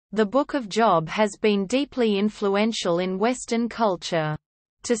The Book of Job has been deeply influential in Western culture,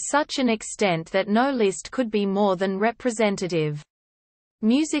 to such an extent that no list could be more than representative.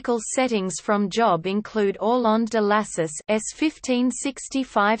 Musical settings from Job include Orlando de Lassus'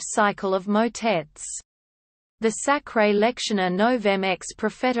 1565 cycle of motets, the Sacré Lectioner Novem ex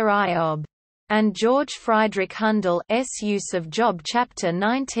Propheta ʻIyyōⴱ, and George Friedrich Handel's use of Job chapter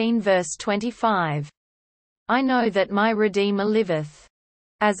 19 verse 25. I know that my Redeemer liveth,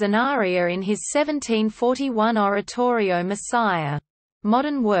 as an aria in his 1741 oratorio Messiah.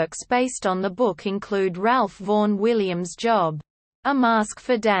 Modern works based on the book include Ralph Vaughan Williams' Job, A Mask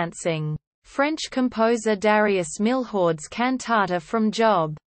for Dancing, French composer Darius Milhaud's cantata from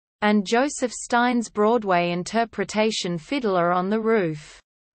Job, and Joseph Stein's Broadway interpretation Fiddler on the Roof,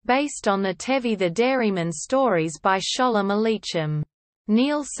 based on the Tevi the Dairyman stories by Sholem Aleichem.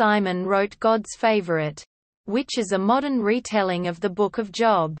 Neil Simon wrote God's Favorite, which is a modern retelling of the Book of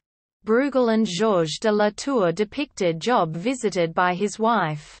Job. Bruegel and Georges de la Tour depicted Job visited by his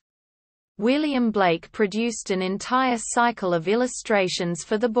wife. William Blake produced an entire cycle of illustrations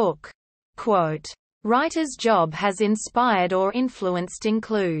for the book. Quote, writers Job has inspired or influenced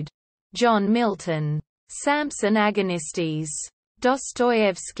include John Milton, Samson Agonistes,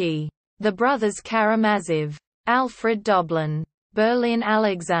 Dostoevsky, the brothers Karamazov, Alfred Doblin, Berlin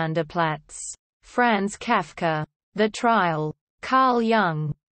Alexanderplatz, Franz Kafka, The Trial, Carl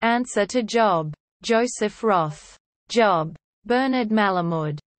Jung, Answer to Job, Joseph Roth, Job, Bernard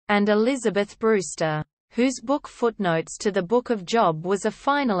Malamud, and Elizabeth Brewster, whose book Footnotes to the Book of Job was a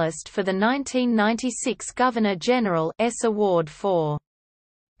finalist for the 1996 Governor-General's Award for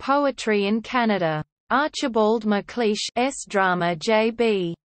Poetry in Canada. Archibald MacLeish's drama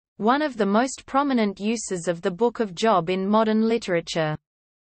J.B., one of the most prominent uses of the Book of Job in modern literature,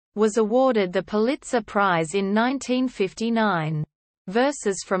 was awarded the Pulitzer Prize in 1959.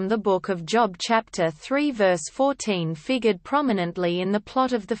 Verses from the Book of Job chapter 3 verse 14 figured prominently in the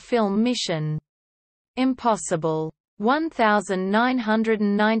plot of the film Mission Impossible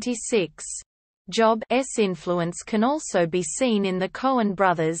 1996. Job's influence can also be seen in the Coen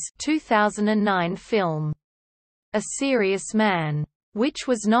brothers' 2009 film, A Serious Man, which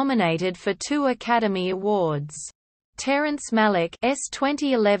was nominated for 2 Academy Awards. Terrence Malick's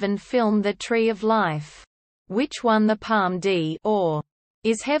 2011 film The Tree of Life, which won the Palme d'Or,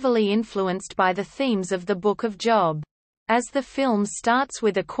 is heavily influenced by the themes of the Book of Job, as the film starts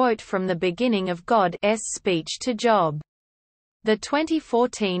with a quote from the beginning of God's speech to Job. The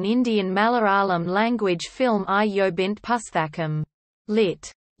 2014 Indian Malayalam language film ʻIyyōⴱ Pusthakam,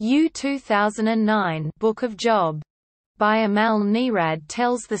 lit. U 2009 Book of Job, by Amal Nirad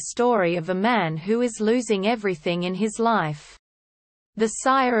tells the story of a man who is losing everything in his life. The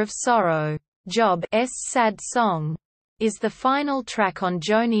Sire of Sorrow, Job's sad song, is the final track on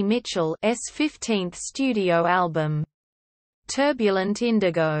Joni Mitchell's 15th studio album. Turbulent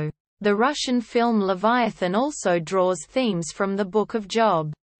Indigo. The Russian film Leviathan also draws themes from the Book of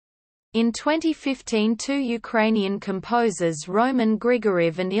Job. In 2015, 2 Ukrainian composers Roman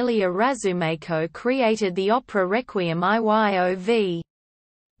Grigoriev and Ilya Razumenko created the opera Requiem Iyōb.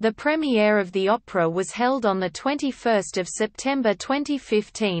 The premiere of the opera was held on 21 September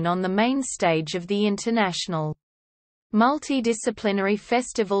 2015 on the main stage of the international multidisciplinary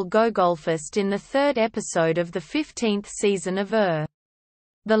festival Gogolfest in the 3rd episode of the 15th season of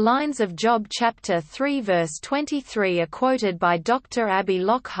The lines of Job chapter 3 verse 23 are quoted by Dr. Abby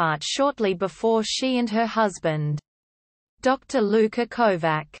Lockhart shortly before she and her husband, Dr. Luka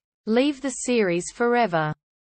Kovac, leave the series forever.